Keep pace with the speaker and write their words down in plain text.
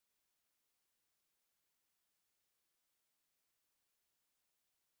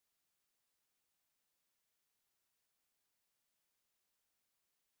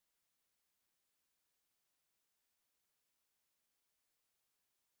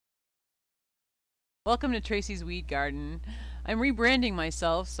Welcome to Tracy's Weed Garden. I'm rebranding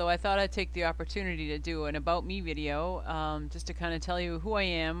myself, so I thought I'd take the opportunity to do an About Me video, just to kind of tell you who I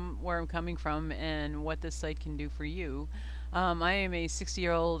am, where I'm coming from, and what this site can do for you. I am a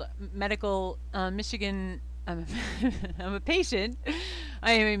 60-year-old medical Michigan. I'm I'm a patient.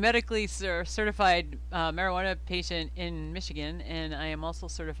 I am a medically certified marijuana patient in Michigan, and I am also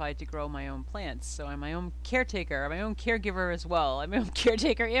certified to grow my own plants. So I'm my own caretaker, my own caregiver as well. I'm my own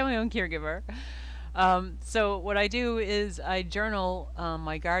caretaker and my own caregiver. So what I do is I journal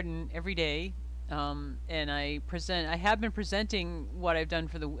my garden every day, and I present. I have been presenting what I've done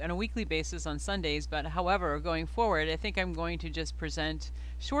on a weekly basis on Sundays, but however, going forward, I think I'm going to just present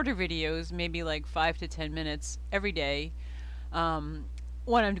shorter videos, maybe like 5 to 10 minutes every day.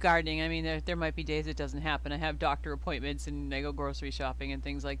 When I'm gardening, I mean, there might be days it doesn't happen. I have doctor appointments and I go grocery shopping and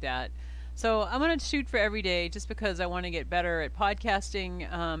things like that. So I'm going to shoot for every day just because I want to get better at podcasting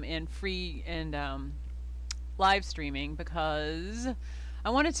and free and live streaming, because I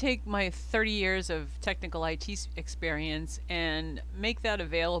want to take my 30 years of technical IT experience and make that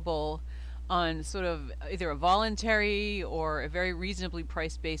available on sort of either a voluntary or a very reasonably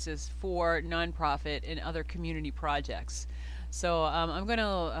priced basis for nonprofit and other community projects. So I'm going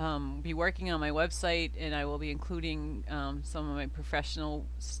to be working on my website, and I will be including some of my professional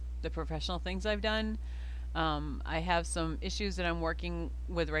things I've done. I have some issues that I'm working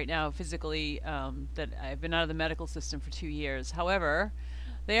with right now physically, that I've been out of the medical system for 2 years. However,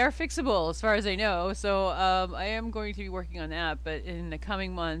 they are fixable as far as I know, so I am going to be working on that, but in the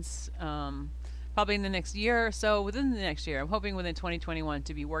coming months, probably in the next year or so, within the next year, I'm hoping within 2021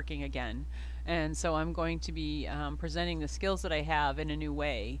 to be working again. And so I'm going to be presenting the skills that I have in a new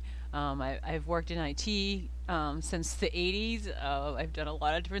way. I've worked in IT since the 80s. I've done a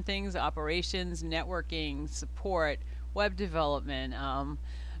lot of different things: operations, networking, support, web development,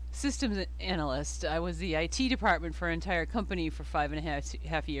 systems analyst. I was the IT department for an entire company for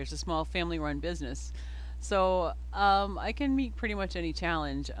 5.5 years, a small family-run business. So I can meet pretty much any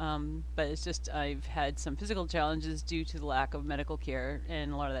challenge, but it's just I've had some physical challenges due to the lack of medical care,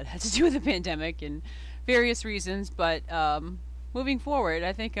 and a lot of that had to do with the pandemic and various reasons. But moving forward,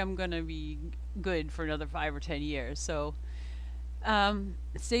 I think I'm going to be good for another 5 or 10 years. So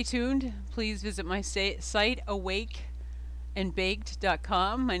stay tuned. Please visit my site,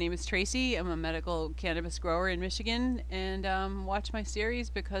 awakeandbaked.com. My name is Tracy. I'm a medical cannabis grower in Michigan, and watch my series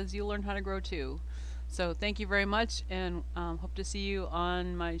because you'll learn how to grow too. So thank you very much, and hope to see you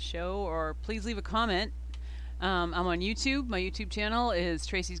on my show, or please leave a comment. I'm on YouTube. My YouTube channel is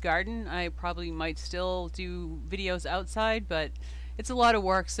Tracy's Garden. I probably might still do videos outside, but it's a lot of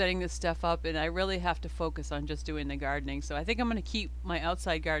work setting this stuff up, and I really have to focus on just doing the gardening. So I think I'm going to keep my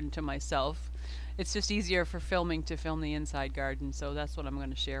outside garden to myself. It's just easier for filming to film the inside garden, so that's what I'm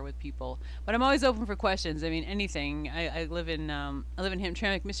going to share with people. But I'm always open for questions. I mean, anything. I live in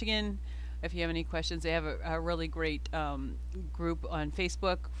Hamtramck, Michigan. If you have any questions, they have a really great group on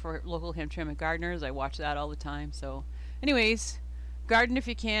Facebook for local Hamtramck gardeners. I watch that all the time. So anyways, garden if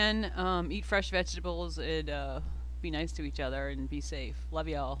you can, eat fresh vegetables, and be nice to each other and be safe. Love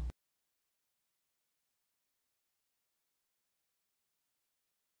y'all.